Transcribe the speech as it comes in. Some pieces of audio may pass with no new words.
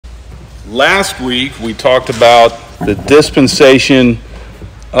Last week we talked about the dispensation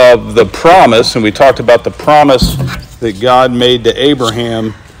of the promise, and we talked about the promise that God made to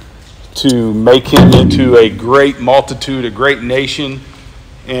Abraham to make him into a great multitude, a great nation.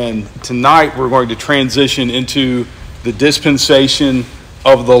 And tonight we're going to transition into the dispensation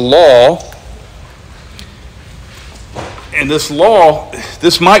of the law. And this law,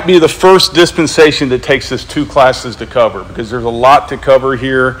 this might be the first dispensation that takes us 2 classes to cover, because there's a lot to cover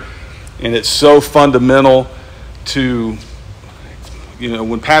here, and it's so fundamental to,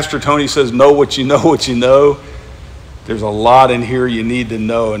 when Pastor Tony says, know what you know, there's a lot in here you need to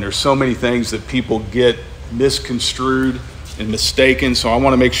know, and there's so many things that people get misconstrued and mistaken, so I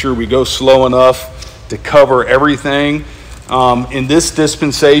want to make sure we go slow enough to cover everything. In this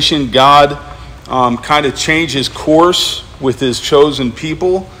dispensation, God kind of changes course with his chosen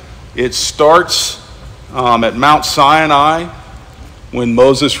people. It starts at Mount Sinai when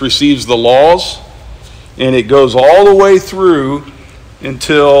Moses receives the laws, and it goes all the way through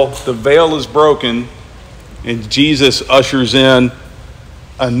until the veil is broken and Jesus ushers in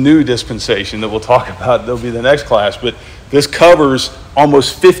a new dispensation that we'll talk about. That'll be the next class, but this covers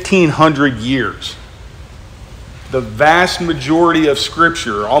almost 1,500 years. The vast majority of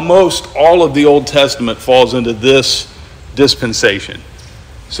Scripture, almost all of the Old Testament, falls into this dispensation.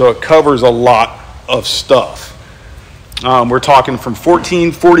 So it covers a lot of stuff. We're talking from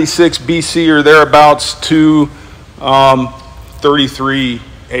 1446 BC or thereabouts to 33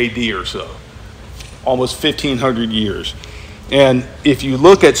 AD or so. Almost 1,500 years. And if you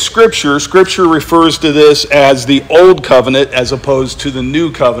look at Scripture, Scripture refers to this as the Old Covenant as opposed to the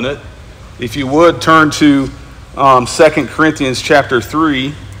New Covenant. If you would, turn to 2 Corinthians chapter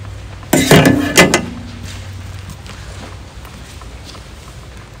 3.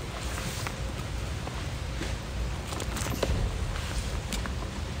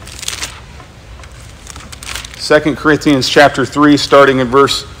 Second Corinthians chapter 3, starting in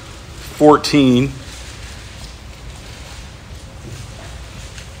verse 14.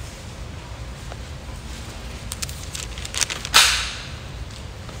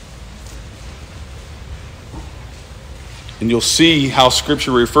 And you'll see how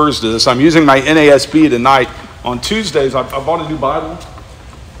Scripture refers to this. I'm using my NASB tonight. On Tuesdays, I bought a new Bible,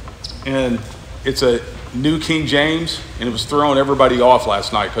 and it's a New King James, and it was throwing everybody off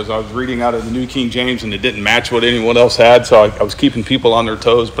last night because I was reading out of the New King James, and it didn't match what anyone else had, so I was keeping people on their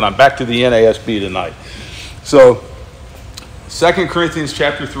toes, but I'm back to the NASB tonight. So, 2 Corinthians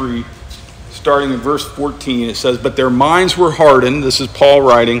chapter 3, starting in verse 14, it says, "But their minds were hardened," this is Paul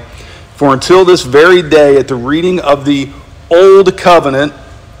writing, "for until this very day at the reading of the Old Covenant,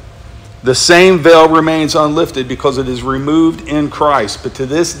 the same veil remains unlifted because it is removed in Christ. But to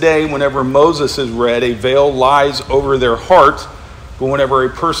this day, whenever Moses is read, a veil lies over their heart. But whenever a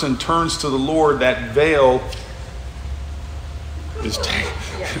person turns to the Lord, that veil is taken."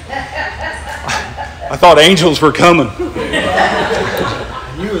 I thought angels were coming.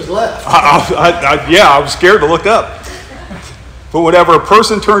 You was left. I was scared to look up. But whenever a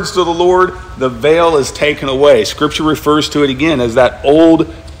person turns to the Lord, the veil is taken away. Scripture refers to it again as that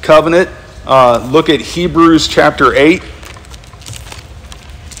Old Covenant. Look at Hebrews chapter 8.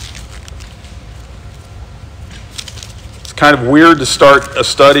 It's kind of weird to start a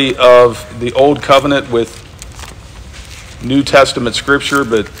study of the Old Covenant with New Testament Scripture,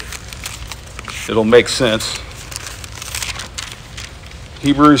 but it'll make sense.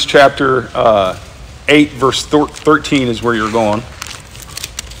 Hebrews chapter 8 verse 13 is where you're going.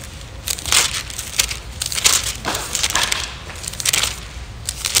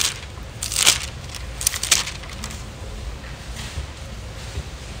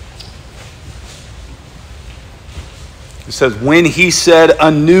 It says, "When he said a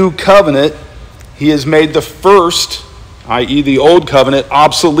new covenant, he has made the first," i.e. the old covenant,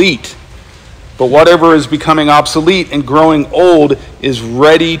 "obsolete. But whatever is becoming obsolete and growing old is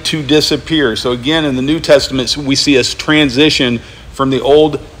ready to disappear." So again, in the New Testament, we see a transition from the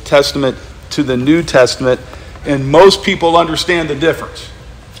Old Testament to the New Testament, and most people understand the difference.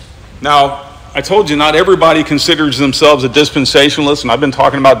 Now, I told you not everybody considers themselves a dispensationalist, and I've been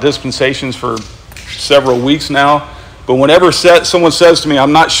talking about dispensations for several weeks now. But whenever someone says to me,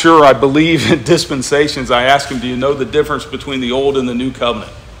 "I'm not sure I believe in dispensations," I ask them, "Do you know the difference between the Old and the New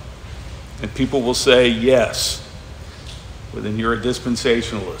Covenant?" And people will say, "Yes." Well, then you're a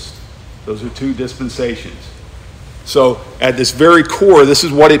dispensationalist. Those are 2 dispensations. So at this very core, this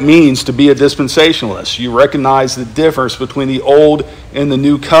is what it means to be a dispensationalist. You recognize the difference between the Old and the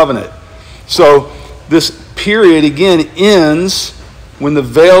New Covenant. So this period, again, ends when the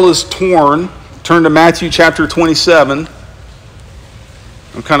veil is torn. Turn to Matthew chapter 27.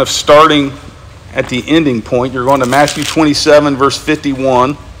 I'm kind of starting at the ending point. You're going to Matthew 27, verse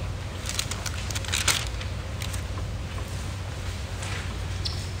 51.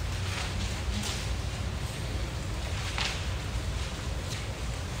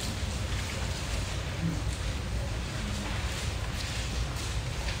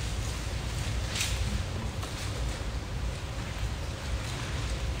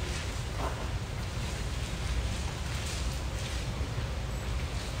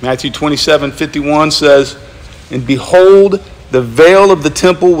 Matthew 27:51 says, "And behold, the veil of the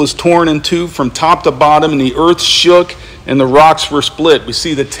temple was torn in two from top to bottom, and the earth shook, and the rocks were split." We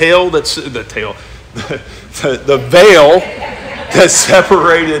see the veil that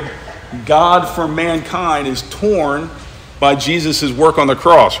separated God from mankind is torn by Jesus' work on the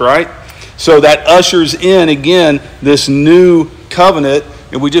cross, right? So that ushers in, again, this new covenant.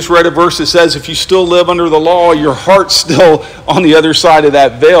 And we just read a verse that says, if you still live under the law, your heart's still on the other side of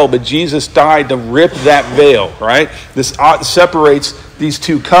that veil. But Jesus died to rip that veil, right? This separates these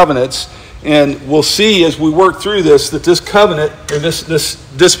two covenants. And we'll see as we work through this, that this covenant, or this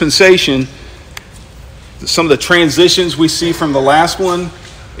dispensation, some of the transitions we see from the last one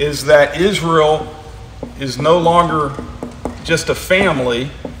is that Israel is no longer just a family.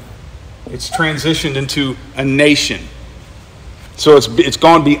 It's transitioned into a nation. So it's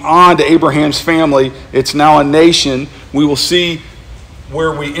gone beyond Abraham's family. It's now a nation. We will see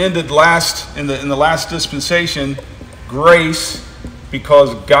where we ended in the last dispensation, grace,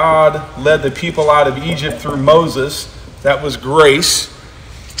 because God led the people out of Egypt through Moses. That was grace.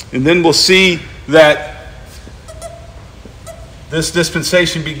 And then we'll see that this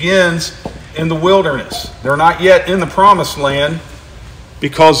dispensation begins in the wilderness. They're not yet in the promised land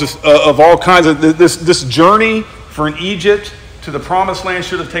because of all kinds of this journey from Egypt to the promised land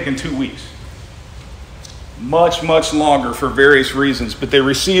should have taken 2 weeks. Much, much longer for various reasons. But they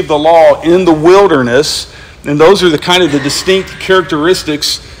received the law in the wilderness, and those are the kind of the distinct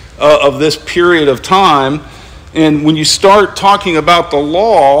characteristics of this period of time. And when you start talking about the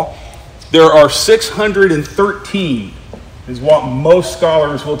law, there are 613, is what most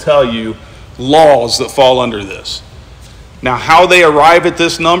scholars will tell you, laws that fall under this. Now, how they arrive at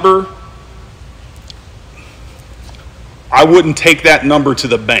this number, I wouldn't take that number to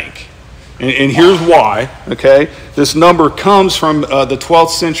the bank. And here's why, okay? This number comes from the 12th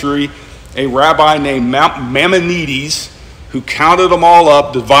century, a rabbi named Maimonides, who counted them all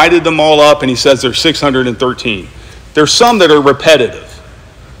up, divided them all up, and he says there's 613. There's some that are repetitive.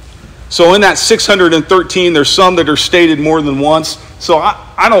 So in that 613, there's some that are stated more than once. So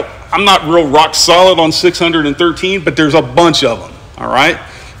I'm not real rock solid on 613, but there's a bunch of them, all right?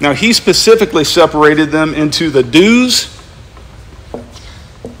 Now, he specifically separated them into the do's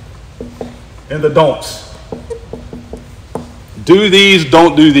and the don'ts. Do these,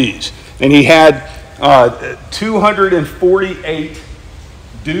 don't do these. And he had 248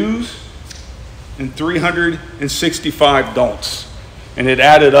 do's and 365 don'ts. And it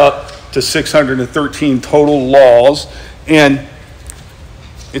added up to 613 total laws. And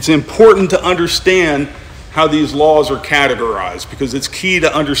it's important to understand how these laws are categorized, because it's key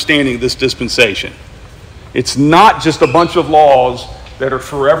to understanding this dispensation. It's not just a bunch of laws that are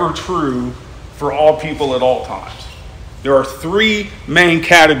forever true for all people at all times. There are three main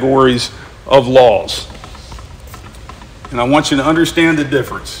categories of laws. And I want you to understand the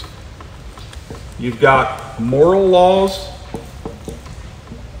difference. You've got moral laws,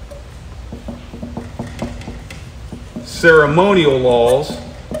 ceremonial laws,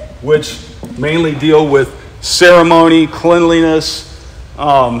 which mainly deal with ceremony, cleanliness,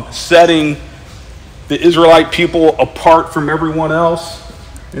 setting the Israelite people apart from everyone else.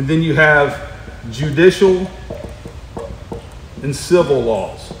 And then you have judicial and civil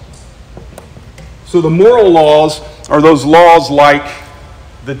laws. So the moral laws are those laws like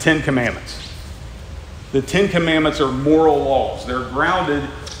the Ten Commandments. The Ten Commandments are moral laws. They're grounded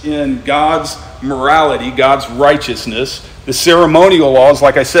in God's morality, God's righteousness. The ceremonial laws,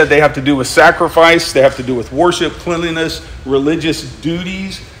 like I said, they have to do with sacrifice, they have to do with worship, cleanliness, religious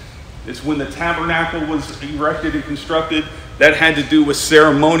duties. It's when the tabernacle was erected and constructed, that had to do with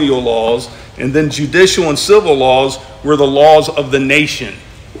ceremonial laws. And then judicial and civil laws were the laws of the nation.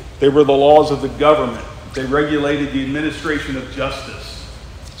 They were the laws of the government. They regulated the administration of justice.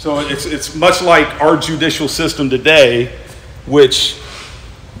 So it's much like our judicial system today, which,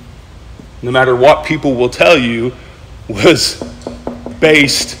 no matter what people will tell you, was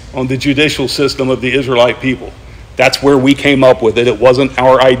based on the judicial system of the Israelite people. That's where we came up with it. It wasn't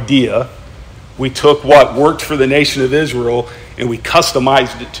our idea. We took what worked for the nation of Israel and we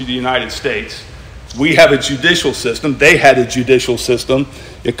customized it to the United States. We have a judicial system. They had a judicial system.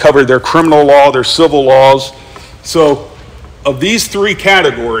 It covered their criminal law, their civil laws. So of these three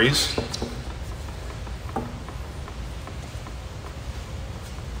categories,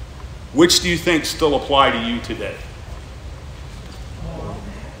 which do you think still apply to you today?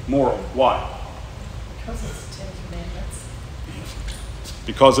 Moral. Why? Because it's the 10 Commandments.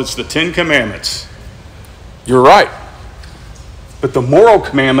 Because it's the 10 Commandments. You're right. But the moral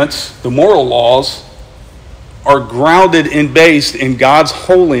commandments, the moral laws, are grounded and based in God's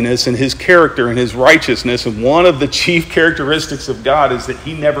holiness and his character and his righteousness. And one of the chief characteristics of God is that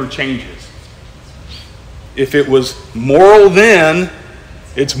he never changes. If it was moral then,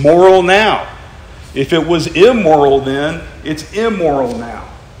 it's moral now. If it was immoral then, it's immoral now.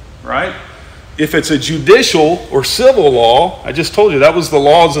 Right? If it's a judicial or civil law, I just told you that was the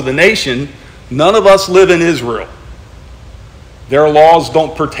laws of the nation. None of us live in Israel. Their laws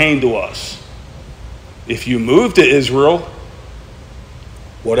don't pertain to us. If you move to Israel,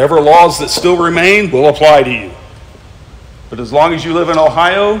 whatever laws that still remain will apply to you. But as long as you live in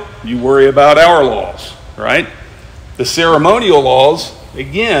Ohio, you worry about our laws, right? The ceremonial laws,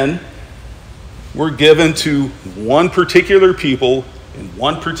 again, were given to one particular people in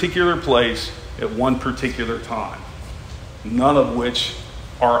one particular place at one particular time, none of which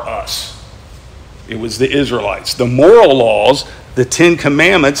are us. It was the Israelites. The moral laws, the 10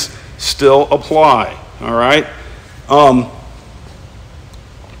 Commandments, still apply. All right?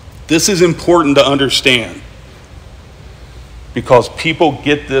 This is important to understand because people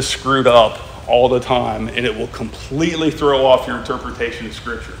get this screwed up all the time, and it will completely throw off your interpretation of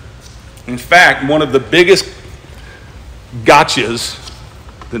Scripture. In fact, one of the biggest gotchas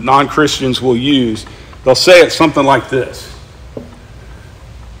that non-Christians will use, they'll say it something like this.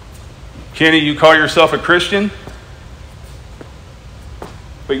 Kenny, you call yourself a Christian,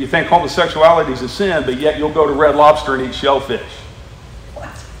 but you think homosexuality is a sin, but yet you'll go to Red Lobster and eat shellfish. What?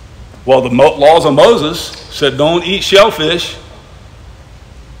 Well, the laws of Moses said don't eat shellfish.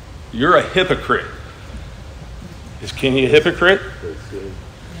 You're a hypocrite. Is Kenny a hypocrite?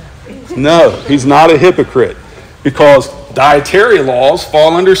 No, he's not a hypocrite because dietary laws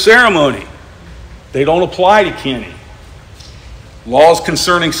fall under ceremony. They don't apply to Kenny. Laws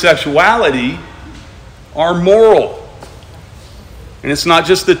concerning sexuality are moral. And it's not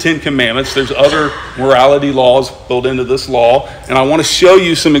just the 10 Commandments. There's other morality laws built into this law. And I want to show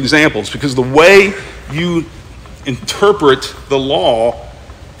you some examples because the way you interpret the law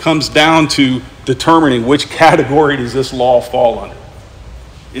comes down to determining which category does this law fall under.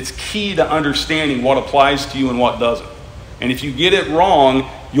 It's key to understanding what applies to you and what doesn't. And if you get it wrong,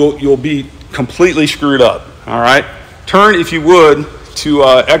 you'll be completely screwed up. All right? Turn, if you would, to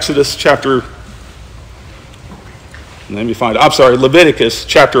Exodus chapter... Let me find it. I'm sorry, Leviticus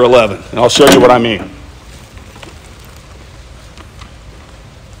chapter 11. And I'll show you what I mean.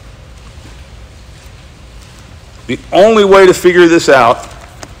 The only way to figure this out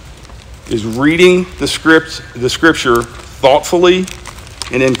is reading the scripture thoughtfully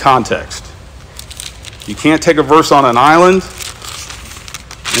and in context. You can't take a verse on an island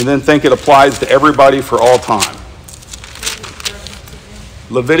and then think it applies to everybody for all time.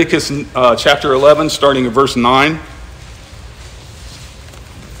 Leviticus chapter 11, starting at verse 9.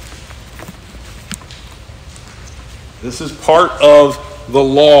 This is part of the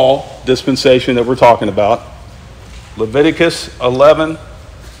law dispensation that we're talking about. Leviticus 11.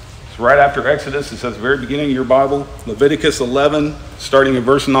 It's right after Exodus. It says at the very beginning of your Bible. Leviticus 11, starting in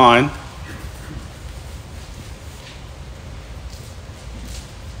verse 9.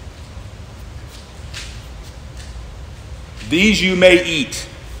 These you may eat.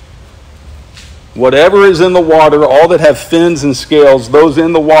 Whatever is in the water, all that have fins and scales, those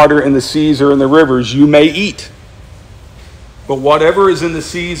in the water, in the seas, or in the rivers, you may eat. But whatever is in the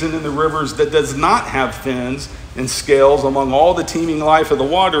seas and in the rivers that does not have fins and scales, among all the teeming life of the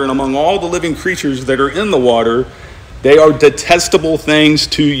water and among all the living creatures that are in the water, they are detestable things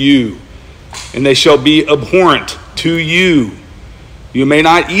to you, and they shall be abhorrent to you. You may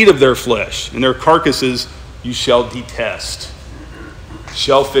not eat of their flesh, and their carcasses you shall detest.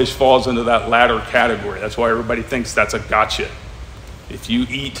 Shellfish falls into that latter category. That's why everybody thinks that's a gotcha. If you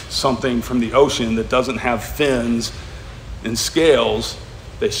eat something from the ocean that doesn't have fins and scales,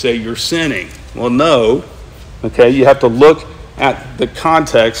 they say you're sinning. Well, no. Okay, you have to look at the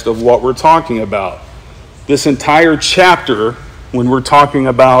context of what we're talking about. This entire chapter, when we're talking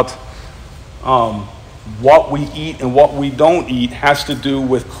about what we eat and what we don't eat, has to do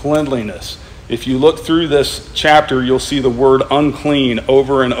with cleanliness. If you look through this chapter, you'll see the word unclean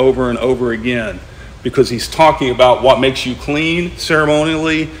over and over and over again. because he's talking about what makes you clean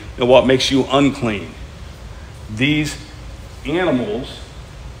ceremonially and what makes you unclean. These animals,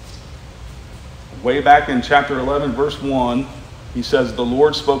 way back in chapter 11, verse 1, he says, the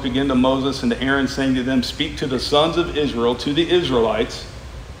Lord spoke again to Moses and to Aaron, saying to them, speak to the sons of Israel, to the Israelites,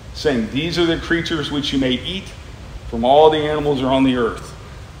 saying, these are the creatures which you may eat from all the animals that are on the earth.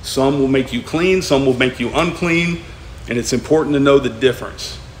 Some will make you clean, some will make you unclean, and it's important to know the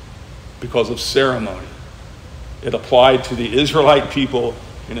difference because of ceremony. It applied to the Israelite people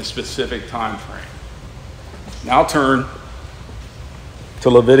in a specific time frame. Now turn to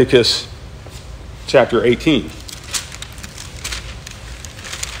Leviticus chapter 18.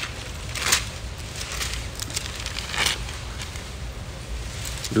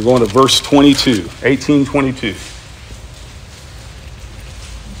 You're going to verse 22, 18:22.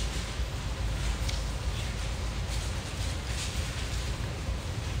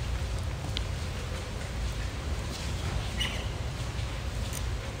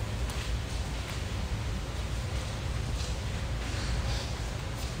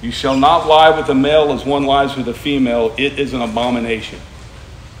 You shall not lie with a male as one lies with a female. It is an abomination.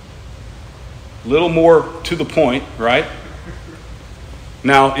 A little more to the point, right?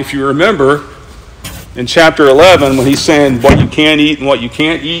 Now, if you remember, in chapter 11, when he's saying what you can eat and what you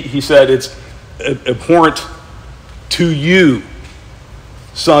can't eat, he said it's abhorrent to you,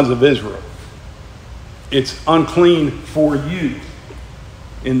 sons of Israel. It's unclean for you.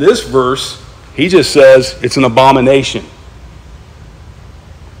 In this verse, he just says it's an abomination.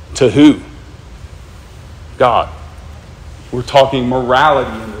 To who? God. We're talking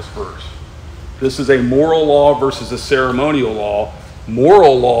morality in this verse. This is a moral law versus a ceremonial law.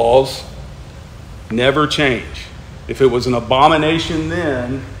 Moral laws never change. If it was an abomination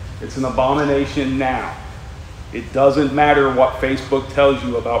then, it's an abomination now. It doesn't matter what Facebook tells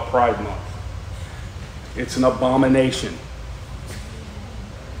you about Pride Month. It's an abomination.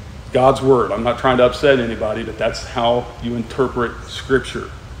 God's word. I'm not trying to upset anybody, but that's how you interpret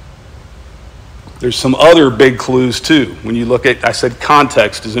Scripture. There's some other big clues too. When you look at, I said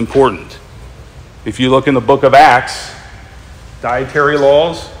context is important. If you look in the book of Acts, dietary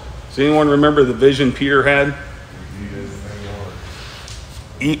laws. Does anyone remember the vision Peter had?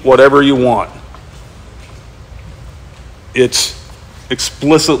 Eat whatever you want. It's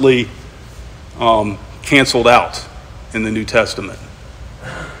explicitly canceled out in the New Testament.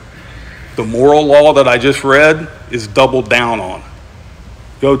 The moral law that I just read is doubled down on.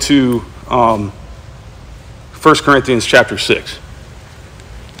 Go to 1 Corinthians chapter 6.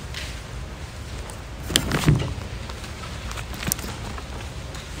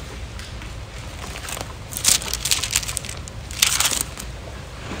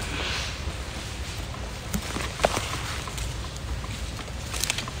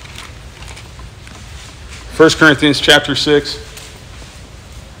 First Corinthians chapter 6,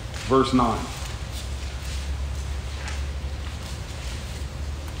 verse 9.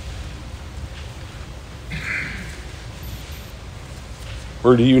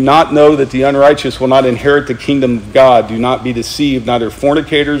 Or do you not know that the unrighteous will not inherit the kingdom of God? Do not be deceived, neither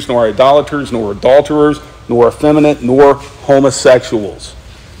fornicators, nor idolaters, nor adulterers, nor effeminate, nor homosexuals.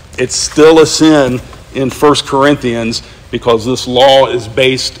 It's still a sin in 1 Corinthians because this law is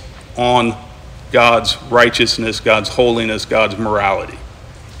based on God's righteousness, God's holiness, God's morality.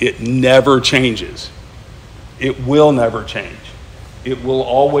 It never changes. It will never change. It will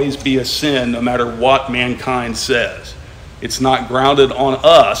always be a sin no matter what mankind says. It's not grounded on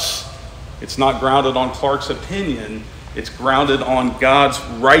us. It's not grounded on Clark's opinion. It's grounded on God's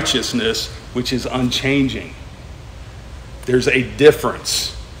righteousness, which is unchanging. There's a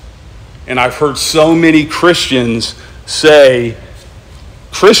difference. And I've heard so many Christians say,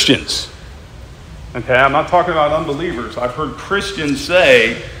 Christians, okay, I'm not talking about unbelievers. I've heard Christians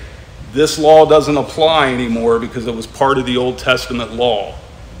say, this law doesn't apply anymore because it was part of the Old Testament law.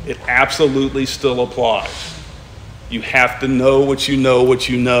 It absolutely still applies. You have to know what you know what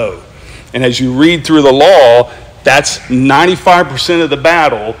you know. And as you read through the law, that's 95% of the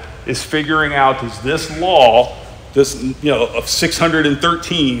battle is figuring out, does this law, this, of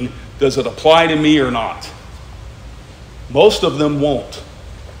 613, does it apply to me or not? Most of them won't.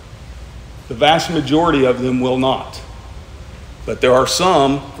 The vast majority of them will not. But there are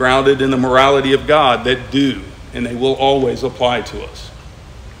some grounded in the morality of God that do, and they will always apply to us.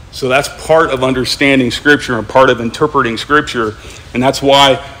 So that's part of understanding Scripture and part of interpreting Scripture. And that's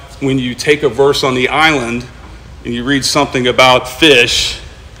why when you take a verse on the island and you read something about fish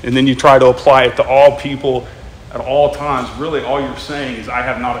and then you try to apply it to all people at all times, really all you're saying is, I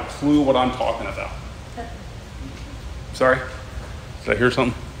have not a clue what I'm talking about. Sorry? Did I hear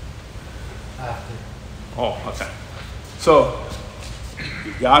something? Oh, okay. So,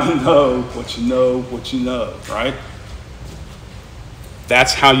 you got to know, what you know, right?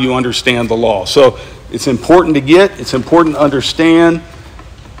 That's how you understand the law. So, it's important to get, it's important to understand.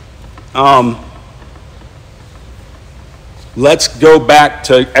 Let's go back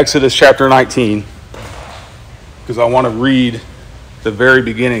to Exodus chapter 19, because I want to read the very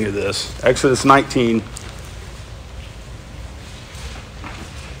beginning of this. Exodus 19.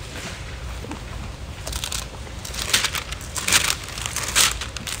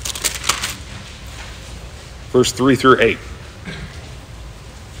 Verse 3 through 8.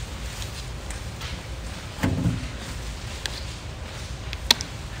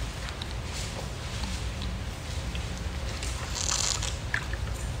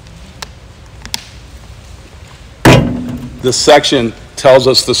 This section tells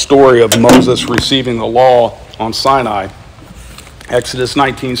us the story of Moses receiving the law on Sinai. Exodus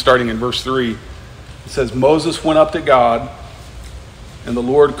 19, starting in verse 3. It says, Moses went up to God, and the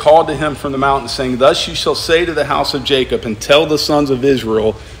Lord called to him from the mountain, saying, Thus you shall say to the house of Jacob, and tell the sons of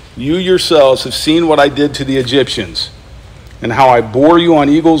Israel, you yourselves have seen what I did to the Egyptians, and how I bore you on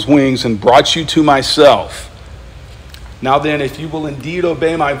eagle's wings and brought you to myself. Now then, if you will indeed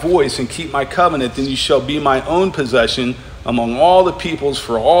obey my voice and keep my covenant, then you shall be my own possession among all the peoples,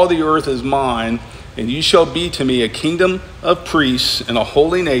 for all the earth is mine, and you shall be to me a kingdom of priests and a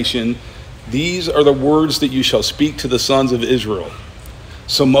holy nation. These are the words that you shall speak to the sons of Israel.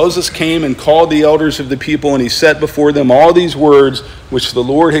 So Moses came and called the elders of the people, and he set before them all these words which the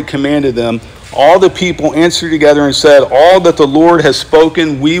Lord had commanded them. All the people answered together and said, All that the Lord has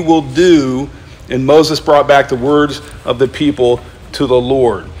spoken we will do. And Moses brought back the words of the people to the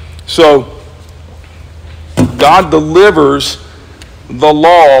Lord. So God delivers the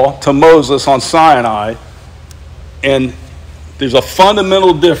law to Moses on Sinai, and there's a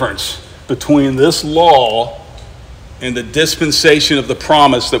fundamental difference between this law and the dispensation of the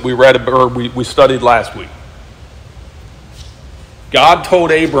promise that we read or we studied last week. God told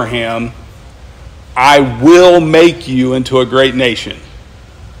Abraham, I will make you into a great nation.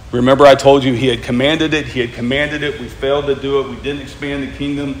 Remember, I told you he had commanded it. We failed to do it. We didn't expand the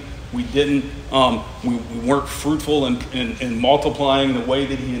kingdom. We didn't. We weren't fruitful in multiplying the way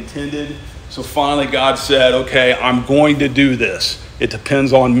that he intended. So finally, God said, "Okay, I'm going to do this. It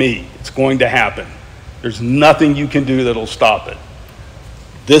depends on me. It's going to happen. There's nothing you can do that'll stop it."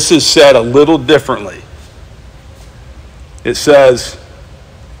 This is said a little differently. It says,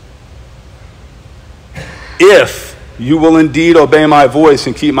 "If you will indeed obey my voice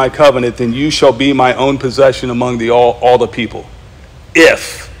and keep my covenant, then you shall be my own possession among all the people."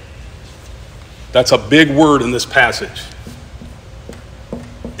 If. That's a big word in this passage.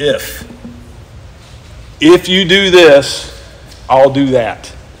 If. If you do this, I'll do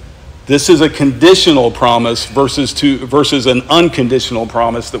that. This is a conditional promise versus an unconditional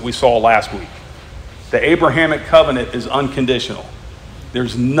promise that we saw last week. The Abrahamic covenant is unconditional.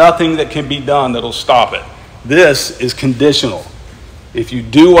 There's nothing that can be done that'll stop it. This is conditional. If you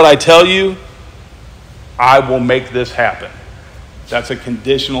do what I tell you, I will make this happen. That's a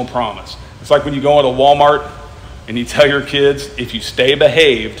conditional promise. It's like when you go into Walmart and you tell your kids, if you stay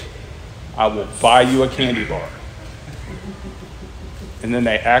behaved, I will buy you a candy bar. And then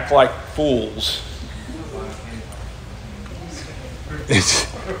they act like fools.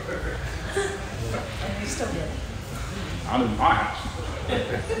 I'm in my house.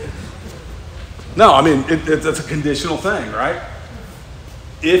 No, I mean, it's a conditional thing, right?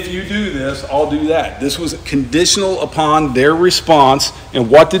 If you do this, I'll do that. This was conditional upon their response. And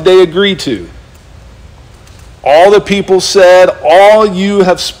what did they agree to? All the people said, all you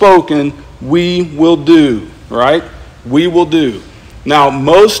have spoken, we will do, right? We will do. Now,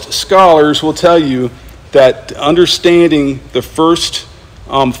 most scholars will tell you that understanding the first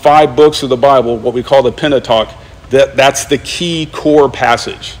 5 books of the Bible, what we call the Pentateuch, that's the key core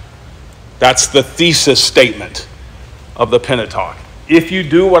passage. That's the thesis statement of the Pentateuch. If you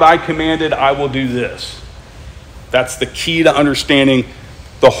do what I commanded, I will do this. That's the key to understanding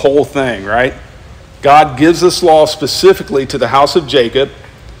the whole thing, right? God gives this law specifically to the house of Jacob.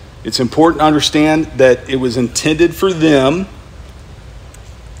 It's important to understand that it was intended for them.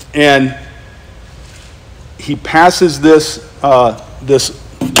 And he passes this law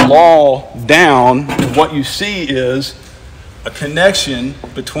down. And what you see is a connection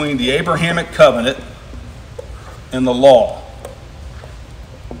between the Abrahamic covenant and the law.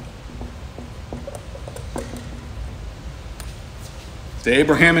 The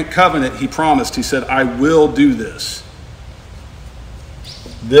Abrahamic covenant, he promised, he said, I will do this.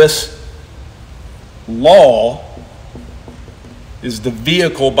 This law is the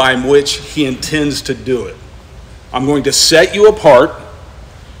vehicle by which he intends to do it. I'm going to set you apart.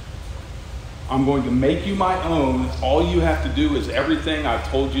 I'm going to make you my own. All you have to do is everything I've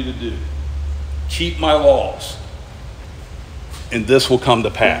told you to do. Keep my laws. And this will come to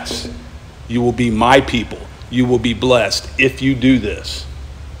pass. You will be my people. You will be blessed if you do this.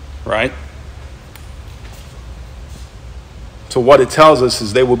 Right? So what it tells us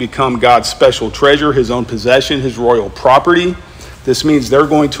is they will become God's special treasure, his own possession, his royal property. This means they're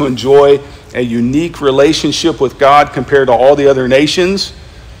going to enjoy a unique relationship with God compared to all the other nations.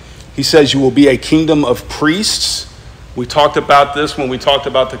 He says you will be a kingdom of priests. We talked about this when we talked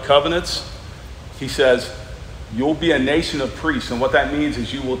about the covenants. He says you'll be a nation of priests. And what that means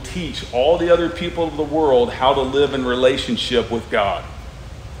is you will teach all the other people of the world how to live in relationship with God.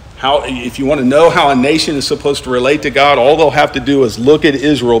 If you want to know how a nation is supposed to relate to God, all they'll have to do is look at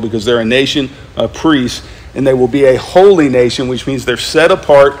Israel, because they're a nation of priests, and they will be a holy nation, which means they're set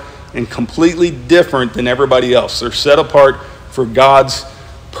apart and completely different than everybody else. They're set apart for God's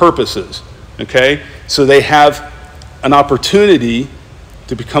purposes, okay? So they have an opportunity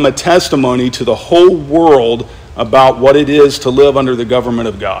to become a testimony to the whole world about what it is to live under the government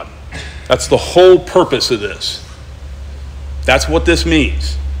of God. That's the whole purpose of this. That's what this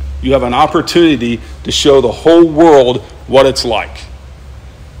means. You have an opportunity to show the whole world what it's like.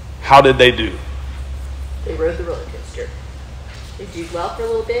 How did they do? They rode the roller coaster. They do well for a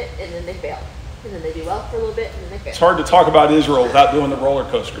little bit, and then they fail. And then they do well for a little bit, and then they fail. It's hard to talk about Israel without doing the roller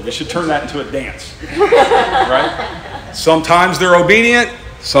coaster. We should turn that into a dance. Right? Sometimes they're obedient,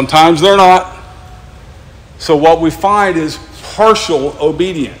 sometimes they're not. So what we find is partial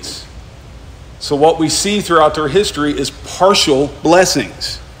obedience. So what we see throughout their history is partial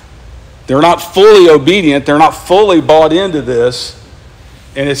blessings. They're not fully obedient. They're not fully bought into this.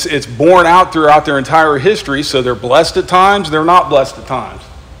 And it's borne out throughout their entire history. So they're blessed at times. They're not blessed at times.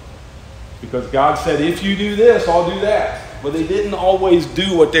 Because God said, if you do this, I'll do that. But they didn't always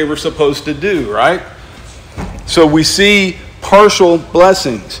do what they were supposed to do, right? So we see partial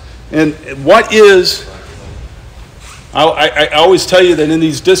blessings. And what is... I always tell you that in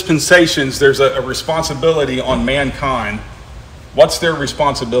these dispensations, there's a responsibility on mankind. What's their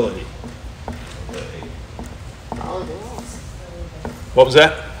responsibility? Follow the laws. What was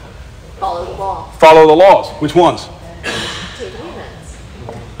that? Follow the law. Follow the laws. Which ones? 10 Commandments.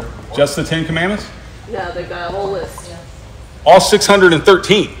 Just the 10 Commandments? No, they've got a whole list. All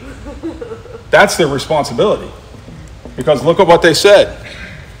 613. That's their responsibility. Because look at what they said.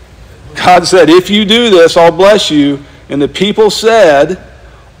 God said, if you do this, I'll bless you. And the people said,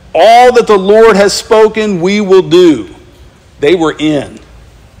 all that the Lord has spoken, we will do. They were in.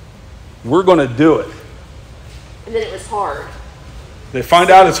 We're going to do it. And then it was hard. They find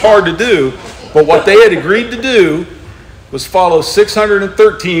out it's hard to do, but what they had agreed to do was follow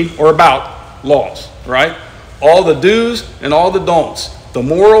 613 or about laws, right? All the do's and all the don'ts. The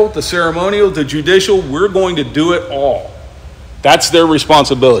moral, the ceremonial, the judicial, we're going to do it all. That's their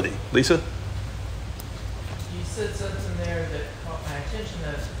responsibility. Lisa? You said something there that caught my attention.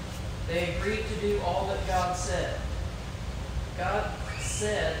 They agreed to do all that God said. God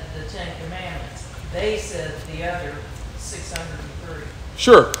said the 10 Commandments. They said the other 603.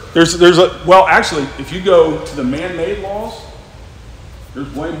 Sure. Well, actually, if you go to the man-made laws,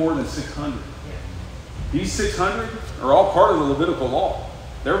 there's way more than 600. Yeah. These 600 are all part of the Levitical law.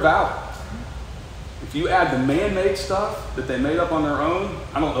 They're valid. If you add the man-made stuff that they made up on their own,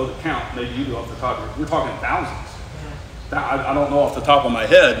 I don't know the count. Maybe you do off the top of it. We're talking thousands. I don't know off the top of my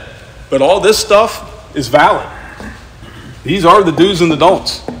head. But all this stuff is valid. These are the do's and the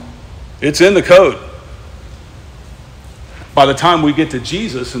don'ts. It's in the code. By the time we get to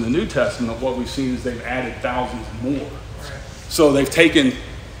Jesus in the New Testament, what we've seen is they've added thousands more. So they couldn't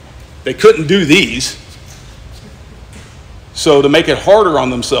do these. So to make it harder on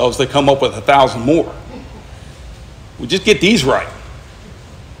themselves, they come up with 1,000 more. We just get these right.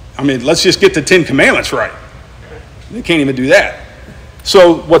 I mean, let's just get the 10 Commandments right. They can't even do that.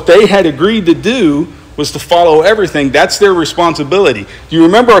 So what they had agreed to do was to follow everything. That's their responsibility. Do you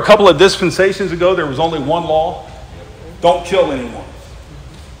remember a couple of dispensations ago, there was only one law? Don't kill anyone.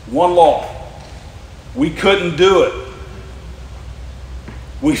 One law. We couldn't do it.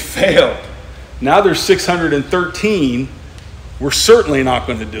 We failed. Now there's 613. We're certainly not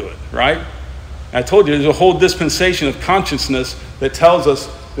going to do it, right? I told you there's a whole dispensation of consciousness that tells us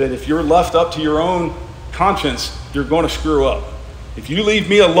that if you're left up to your own conscience, you're going to screw up. If you leave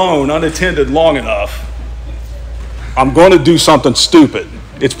me alone unattended long enough, I'm going to do something stupid.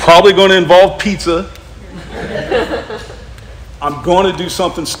 It's probably going to involve pizza. I'm going to do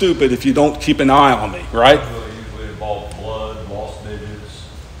something stupid if you don't keep an eye on me, right? It usually involves blood, loss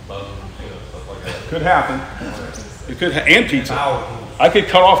Could happen. It could, and pizza. I could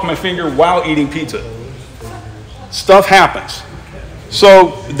cut off my finger while eating pizza. Stuff happens.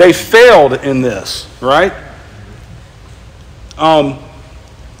 So they failed in this, right? Let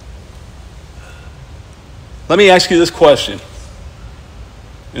me ask you this question.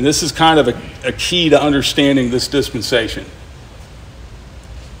 And this is kind of a key to understanding this dispensation.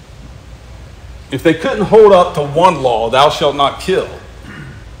 If they couldn't hold up to one law, thou shalt not kill,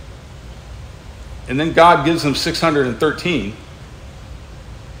 and then God gives them 613,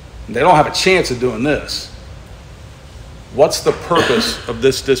 and they don't have a chance of doing this, what's the purpose of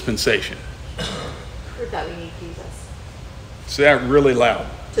this dispensation? Prove that we need Jesus. Say that really loud.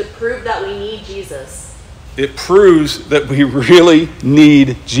 To prove that we need Jesus. It proves that we really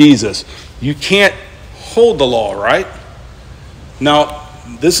need Jesus. You can't hold the law, right? Now,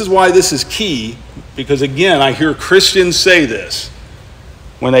 this is why this is key, because again, I hear Christians say this.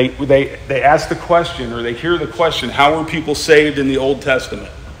 When they ask the question, or they hear the question, how were people saved in the Old Testament?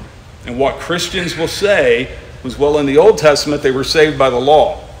 And what Christians will say was, well, in the Old Testament, they were saved by the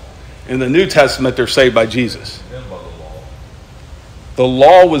law. In the New Testament, they're saved by Jesus. The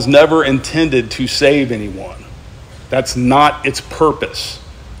law was never intended to save anyone. That's not its purpose.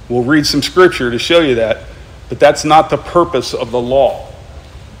 We'll read some scripture to show you that, but that's not the purpose of the law.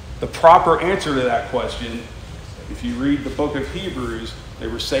 The proper answer to that question, if you read the book of Hebrews, they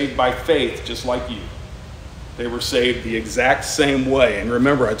were saved by faith just like you. They were saved the exact same way. And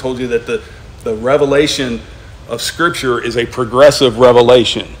remember, I told you that the revelation of Scripture is a progressive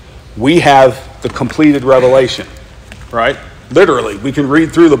revelation. We have the completed revelation, right? Literally, we can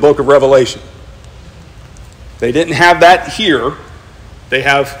read through the book of Revelation. They didn't have that here. They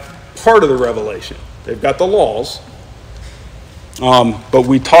have part of the revelation. They've got the laws. But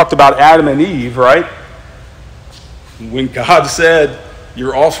we talked about Adam and Eve, right? When God said,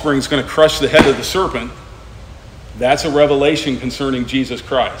 your offspring is going to crush the head of the serpent, that's a revelation concerning Jesus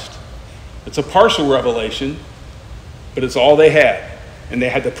Christ. It's a partial revelation, but it's all they had. And they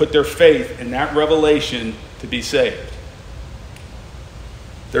had to put their faith in that revelation to be saved.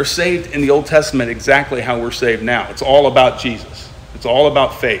 They're saved in the Old Testament exactly how we're saved now. It's all about Jesus. It's all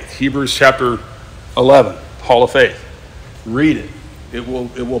about faith. Hebrews chapter 11, Hall of Faith. Read it. It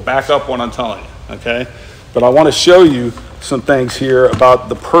will back up what I'm telling you, okay? But I want to show you some things here about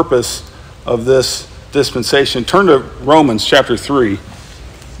the purpose of this dispensation. Turn to Romans chapter 3.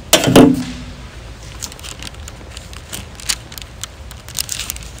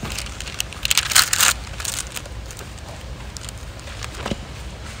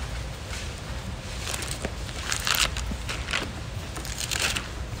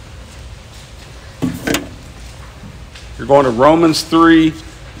 You're going to Romans 3,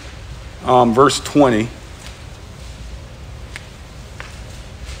 verse 20.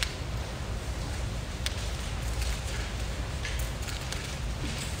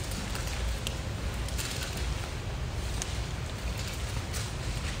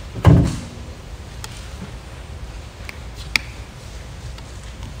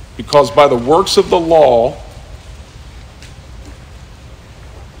 Because by the works of the law,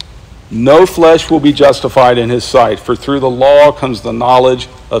 no flesh will be justified in his sight, for through the law comes the knowledge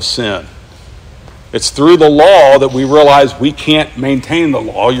of sin. It's through the law that we realize we can't maintain the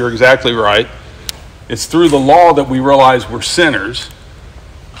law. You're exactly right. It's through the law that we realize we're sinners.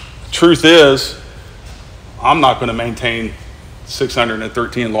 Truth is, I'm not going to maintain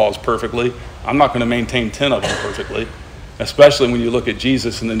 613 laws perfectly. I'm not going to maintain 10 of them perfectly. Especially when you look at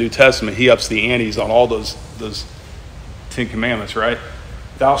Jesus in the New Testament, he ups the antes on all those 10 commandments, right?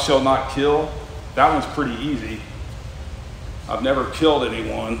 Thou shalt not kill. That one's pretty easy. I've never killed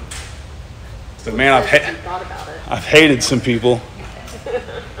anyone. But man, I've hated some people.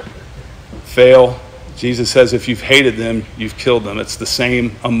 Fail. Jesus says if you've hated them, you've killed them. It's the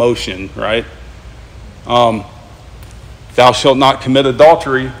same emotion, right? Thou shalt not commit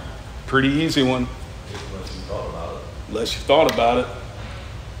adultery. Pretty easy one. Unless you thought about it.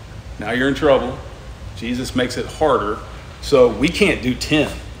 Now you're in trouble. Jesus makes it harder. So we can't do 10.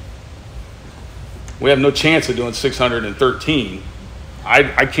 We have no chance of doing 613. I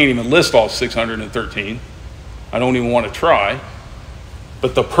can't even list all 613. I don't even want to try.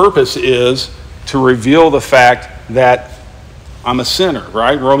 But the purpose is to reveal the fact that I'm a sinner,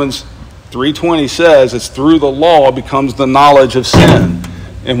 right? Romans 3:20 says it's through the law becomes the knowledge of sin.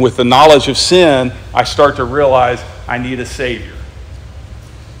 And with the knowledge of sin, I start to realize I need a Savior.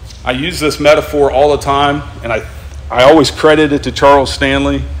 I use this metaphor all the time, and I always credit it to Charles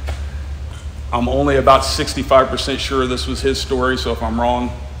Stanley. I'm only about 65% sure this was his story, so if I'm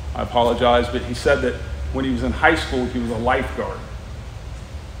wrong, I apologize. But he said that when he was in high school, he was a lifeguard.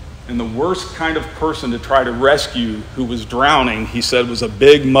 And the worst kind of person to try to rescue who was drowning, he said, was a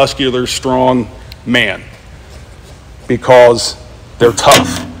big, muscular, strong man, because they're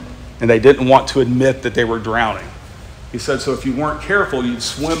tough and they didn't want to admit that they were drowning. He said, so if you weren't careful, you'd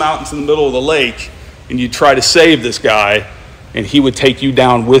swim out into the middle of the lake and you'd try to save this guy, and he would take you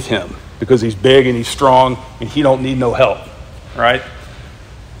down with him because he's big and he's strong and he don't need no help, right?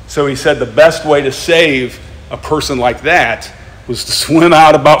 So he said the best way to save a person like that was to swim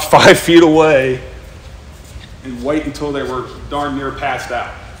out about 5 feet away and wait until they were darn near passed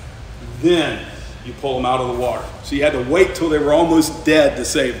out. Then you pull them out of the water. So you had to wait till they were almost dead to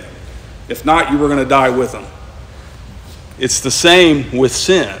save them. If not, you were going to die with them. It's the same with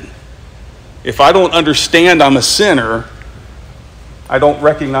sin. If I don't understand I'm a sinner, I don't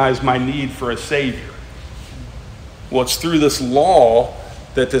recognize my need for a Savior. Well, it's through this law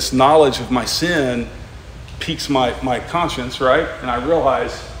that this knowledge of my sin piques my conscience, right? And I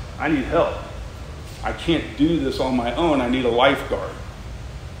realize I need help. I can't do this on my own. I need a lifeguard.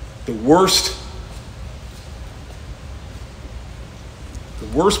 The worst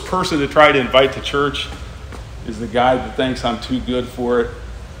person to try to invite to church is the guy that thinks I'm too good for it.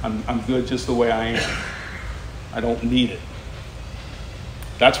 I'm good just the way I am. I don't need it.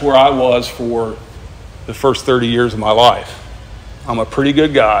 That's where I was for the first 30 years of my life. I'm a pretty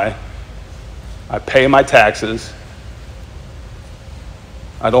good guy. I pay my taxes.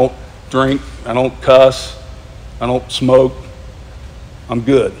 I don't drink. I don't cuss. I don't smoke. I'm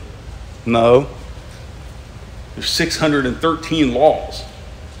good. No. There's 613 laws.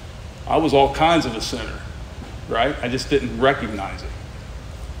 I was all kinds of a sinner, right? I just didn't recognize it.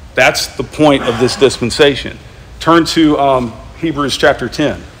 That's the point of this dispensation. Turn to Hebrews chapter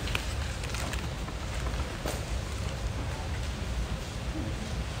 10.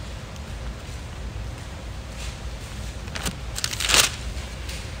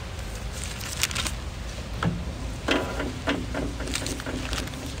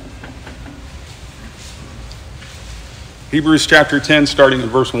 Hebrews chapter 10, starting in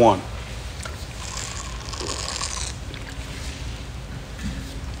verse 1.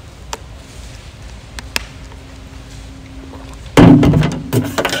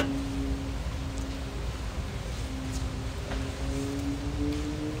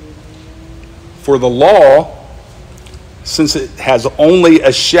 For the law, since it has only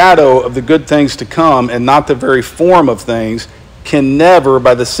a shadow of the good things to come and not the very form of things, can never,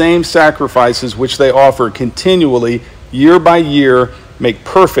 by the same sacrifices which they offer continually, year by year, make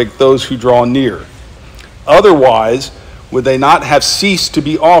perfect those who draw near. Otherwise, would they not have ceased to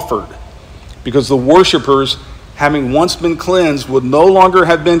be offered? Because the worshipers, having once been cleansed, would no longer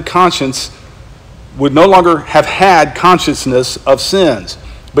have had consciousness of sins.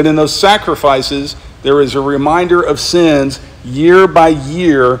 But in those sacrifices, there is a reminder of sins year by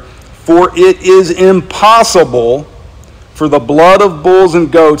year, for it is impossible for the blood of bulls and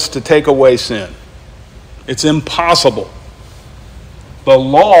goats to take away sin. It's impossible. The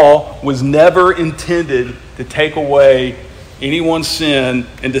law was never intended to take away anyone's sin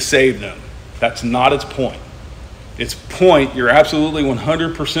and to save them. That's not its point. Its point, you're absolutely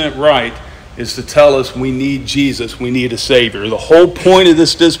 100% right, is to tell us we need Jesus, we need a Savior. The whole point of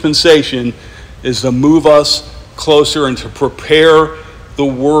this dispensation is to move us closer and to prepare the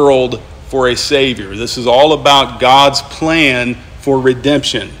world for a Savior. This is all about God's plan for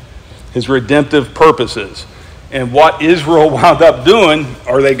redemption, his redemptive purposes. And what Israel wound up doing,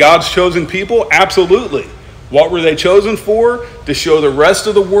 are they God's chosen people? Absolutely. What were they chosen for? To show the rest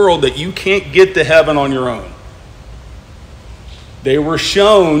of the world that you can't get to heaven on your own. They were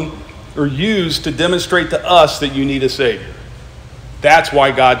shown or used to demonstrate to us that you need a Savior. That's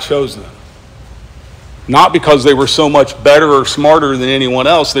why God chose them. Not because they were so much better or smarter than anyone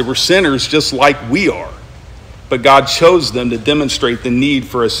else. They were sinners just like we are. But God chose them to demonstrate the need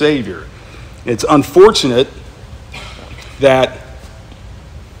for a Savior. It's unfortunate that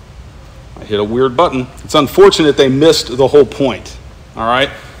I hit a weird button. It's unfortunate they missed the whole point. All right?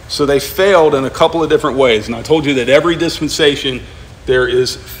 So they failed in a couple of different ways. And I told you that every dispensation there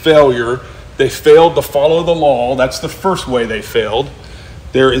is failure. They failed to follow the law. That's the first way they failed.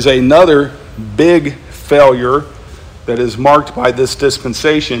 There is another big failure that is marked by this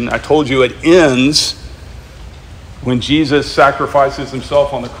dispensation. I told you it ends when Jesus sacrifices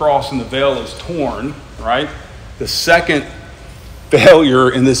himself on the cross and the veil is torn, right? The second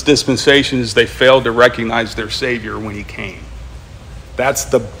failure in this dispensation is they failed to recognize their Savior when he came. That's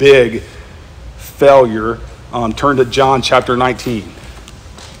the big failure. Turn to John chapter 19.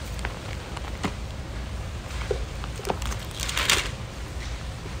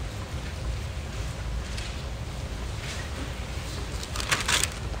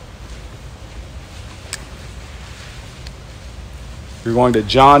 You're going to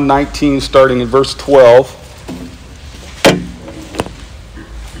John 19, starting in verse 12.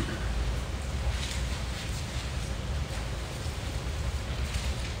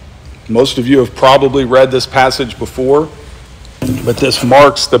 Most of you have probably read this passage before, but this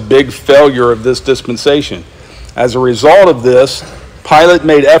marks the big failure of this dispensation. As a result of this, Pilate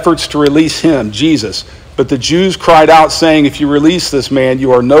made efforts to release him, Jesus. But the Jews cried out, saying, "If you release this man,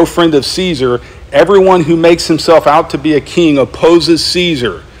 you are no friend of Caesar. Everyone who makes himself out to be a king opposes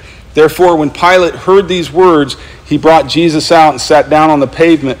Caesar." Therefore, when Pilate heard these words, he brought Jesus out and sat down on the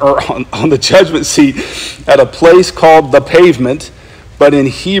pavement, or on the judgment seat at a place called the Pavement, but in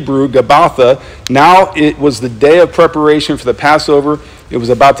Hebrew, Gabbatha. Now it was the day of preparation for the Passover. It was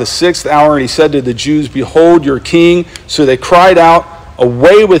about the 6th hour, and he said to the Jews, "Behold your king." So they cried out,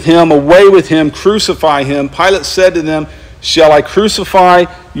 away with him, crucify him." Pilate said to them, "Shall I crucify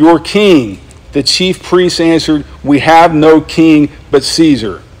your king?" The chief priests answered, "We have no king but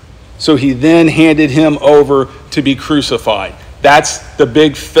Caesar." So he then handed him over to be crucified. That's the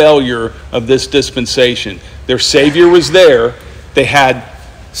big failure of this dispensation. Their Savior was there. They had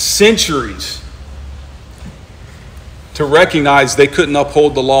centuries to recognize they couldn't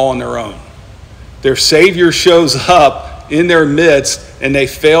uphold the law on their own. Their Savior shows up in their midst, and they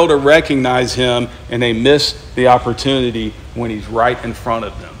fail to recognize him, and they miss the opportunity when he's right in front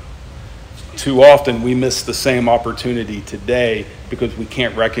of them. Too often we miss the same opportunity today because we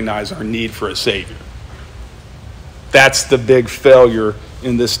can't recognize our need for a Savior. That's the big failure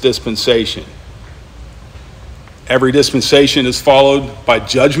in this dispensation. Every dispensation is followed by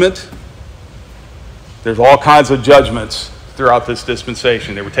judgment. There's all kinds of judgments throughout this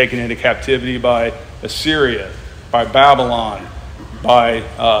dispensation. They were taken into captivity by Assyria, by Babylon, by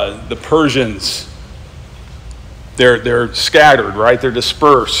the Persians. They're scattered, right? They're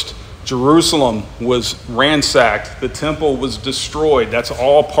dispersed. Jerusalem was ransacked. The temple was destroyed. That's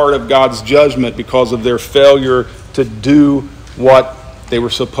all part of God's judgment because of their failure to do what they were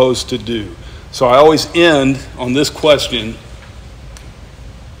supposed to do. So I always end on this question: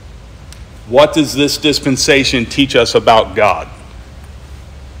 what does this dispensation teach us about God?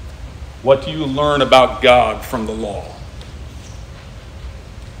 What do you learn about God from the law?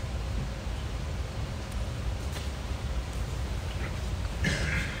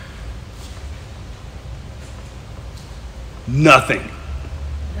 Nothing.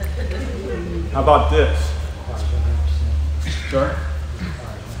 How about this? Sorry?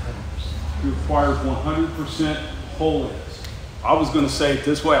 He requires 100% holiness. I was going to say it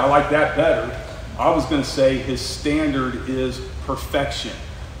this way. I like that better. I was going to say his standard is perfection.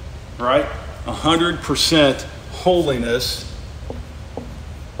 Right? 100% holiness.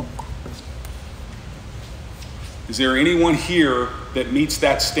 Is there anyone here that meets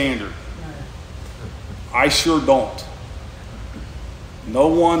that standard? I sure don't. No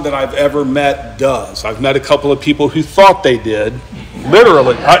one that I've ever met does. I've met a couple of people who thought they did.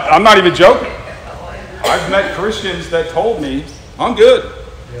 Literally. I'm not even joking. I've met Christians that told me, I'm good.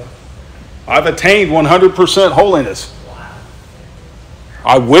 I've attained 100% holiness.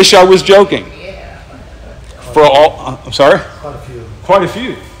 I wish I was joking. For all, I'm sorry? Quite a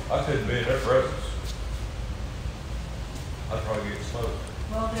few. I couldn't be in their presence. I'd probably get smoked.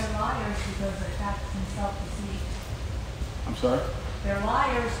 Well, they're liars because they're practicing self-deceit. I'm sorry? They're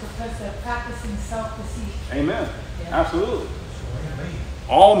liars because they're practicing self-deceit. Amen. Yeah. Absolutely.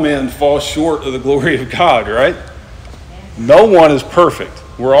 All men fall short of the glory of God, right? No one is perfect.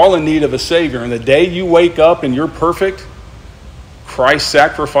 We're all in need of a Savior. And the day you wake up and you're perfect, Christ's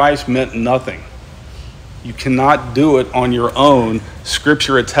sacrifice meant nothing. You cannot do it on your own.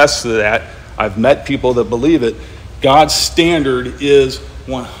 Scripture attests to that. I've met people that believe it. God's standard is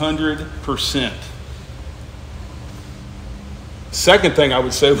 100%. Second thing I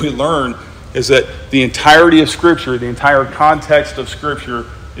would say we learn is that the entirety of Scripture, the entire context of Scripture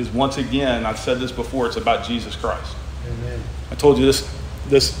is, once again, I've said this before, it's about Jesus Christ. Amen. I told you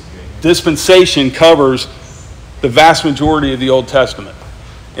this dispensation covers the vast majority of the Old Testament.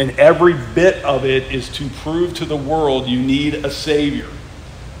 And every bit of it is to prove to the world you need a Savior.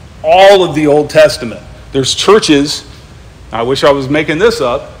 All of the Old Testament. There's churches, I wish I was making this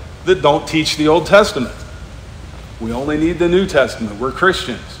up, that don't teach the Old Testament. We only need the New Testament. We're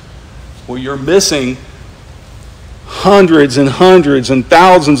Christians. Well, you're missing hundreds and hundreds and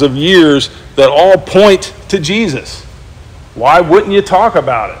thousands of years that all point to Jesus. Why wouldn't you talk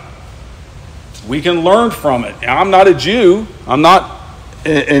about it? We can learn from it. Now, I'm not a Jew. I'm not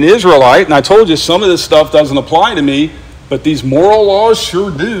an Israelite. And I told you some of this stuff doesn't apply to me. But these moral laws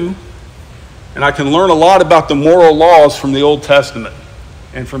sure do. And I can learn a lot about the moral laws from the Old Testament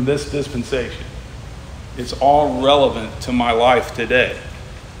and from this dispensation. It's all relevant to my life today,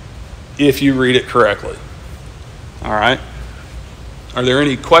 if you read it correctly. All right? Are there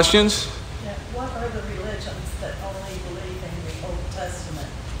any questions? Yeah, what are the religions that only believe in the Old Testament?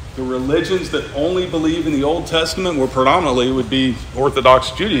 The religions that only believe in the Old Testament predominantly would be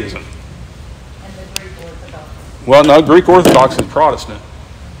Orthodox Judaism. And the Greek Orthodox? Well, no, Greek Orthodox is Protestant,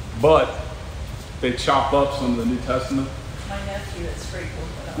 but they chop up some of the New Testament. My nephew is Greek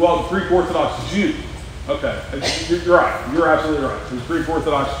Orthodox. Well, Greek Orthodox Jew. Okay, you're right. You're absolutely right. There's Greek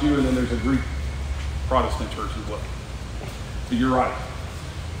Orthodox Jew, and then there's a Greek Protestant church as well. So you're right.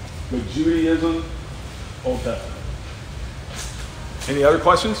 But Judaism, Old Testament. Any other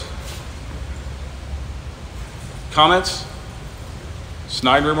questions? Comments?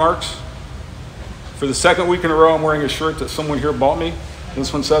 Snide remarks? For the second week in a row, I'm wearing a shirt that someone here bought me.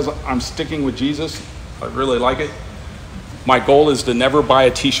 This one says, "I'm sticking with Jesus." I really like it. My goal is to never buy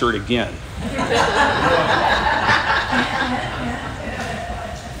a t-shirt again.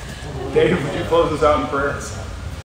 Dave, would you close us out in prayer?